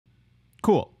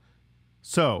Cool.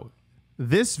 So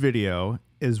this video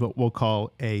is what we'll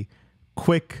call a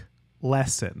quick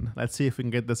lesson. Let's see if we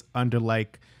can get this under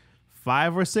like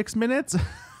 5 or 6 minutes.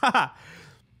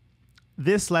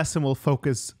 This lesson will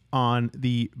focus on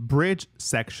the bridge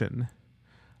section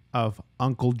of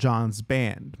Uncle John's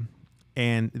band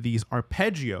and these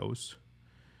arpeggios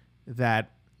that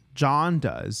John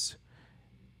does.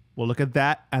 We'll look at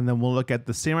that, and then we'll look at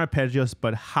the same arpeggios,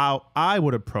 but how I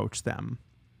would approach them,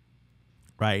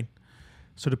 right?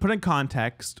 So to put in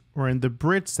context, we're in the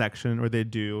bridge section where they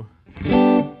do,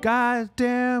 "God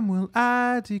damn will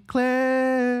I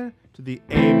declare," to the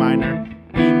A minor,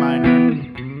 E minor,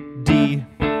 D,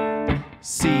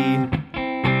 C,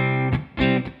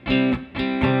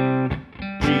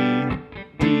 G,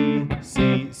 D,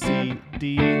 C, C,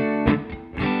 D.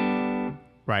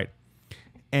 Right.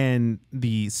 And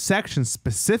the section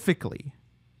specifically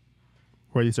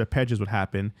where these arpeggios would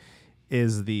happen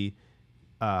is the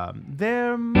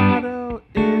their motto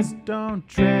is "Don't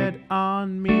tread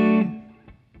on me."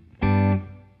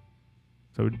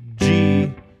 So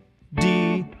G,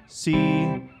 D, C,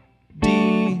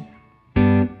 D.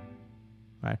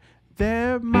 Right.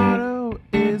 Their motto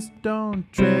is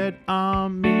 "Don't tread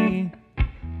on me."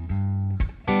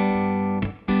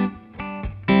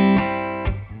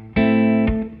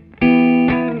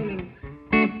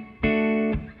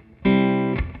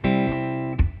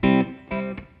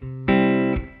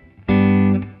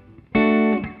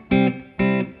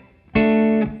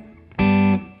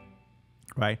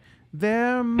 Right.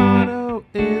 Their motto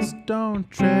is "Don't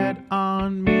tread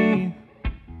on me."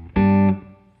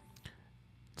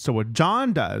 So what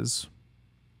John does,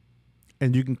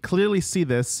 and you can clearly see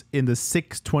this in the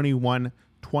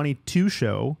 6/21/22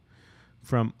 show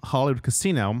from Hollywood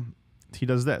Casino, he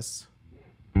does this.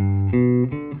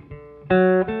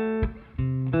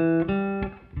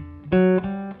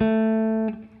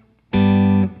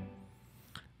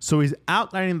 So he's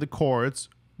outlining the chords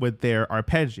with their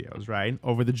arpeggios, right?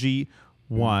 Over the G,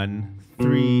 1,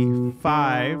 3,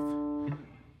 5,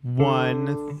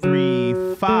 1,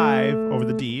 3, 5, over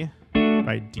the D,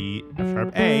 right? D, F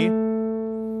sharp, A,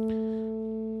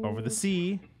 over the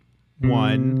C,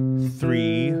 1,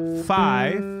 3,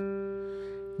 5,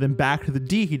 then back to the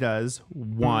D he does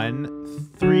 1,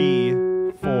 3,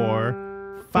 4,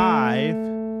 5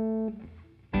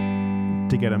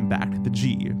 to get him back to the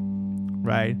G,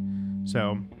 right?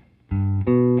 So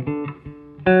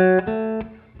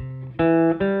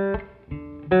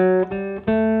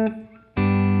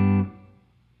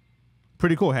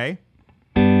pretty cool, hey?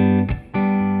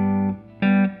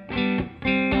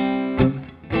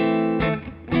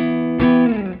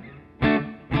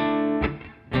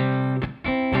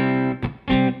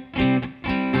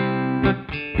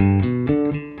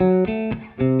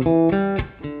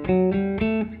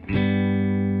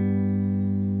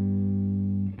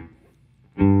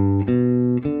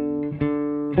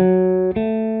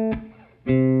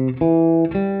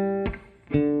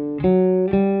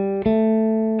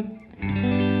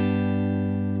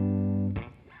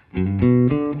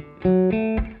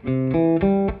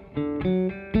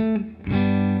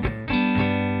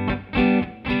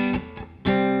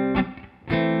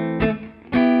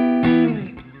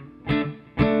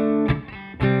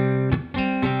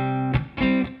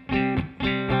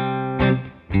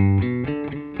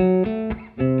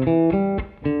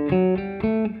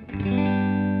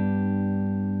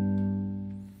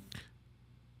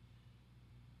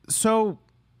 So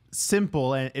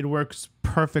simple, and it works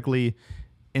perfectly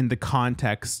in the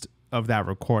context of that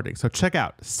recording. So check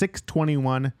out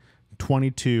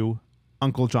 6/21/22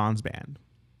 Uncle John's band.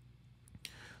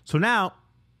 So now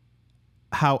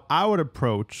how I would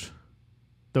approach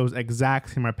those exact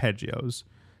same arpeggios,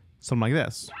 something like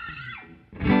this.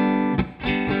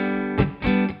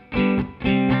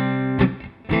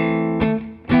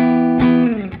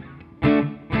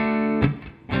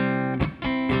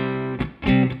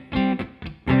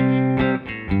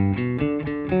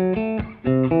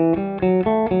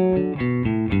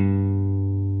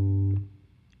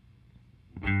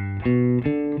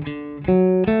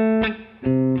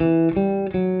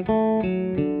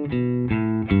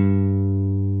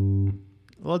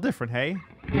 A little different, hey?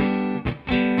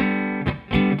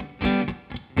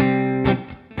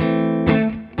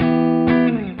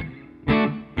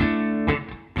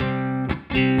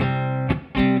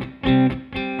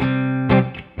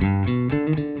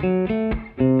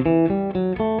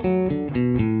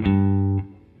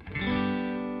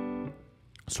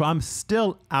 So I'm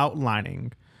still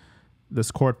outlining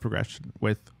this chord progression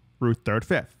with root third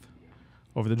fifth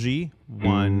over the G,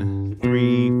 1,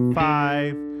 3,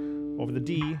 5, over the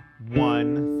D,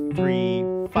 1, 3,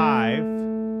 5,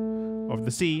 over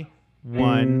the C,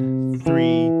 1,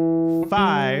 3,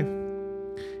 5.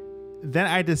 Then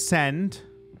I descend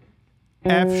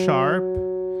F sharp,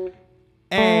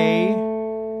 A,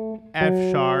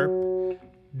 F sharp,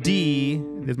 D.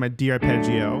 There's my D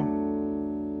arpeggio.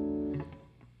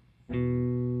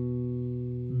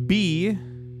 B,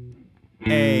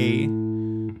 A,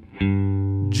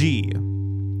 G.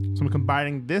 So I'm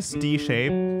combining this D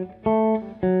shape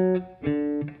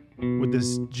with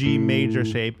this G major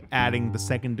shape, adding the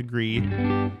second degree,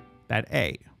 that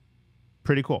A.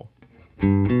 Pretty cool.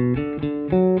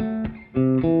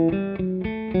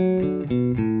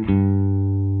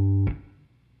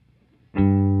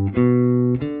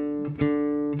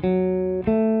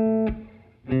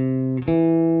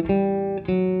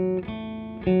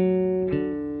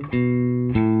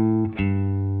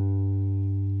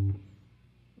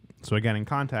 So again, in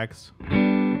context,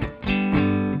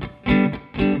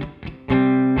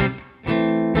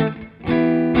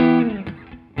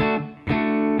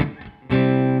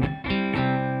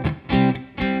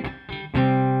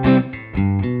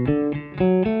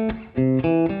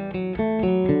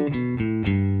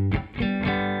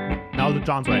 now I'll do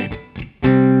John's way.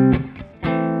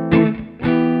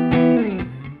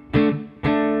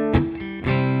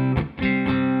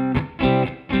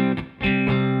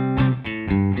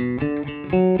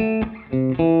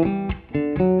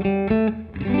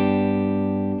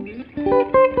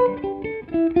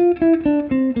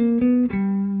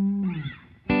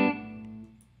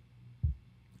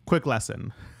 Quick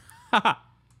lesson.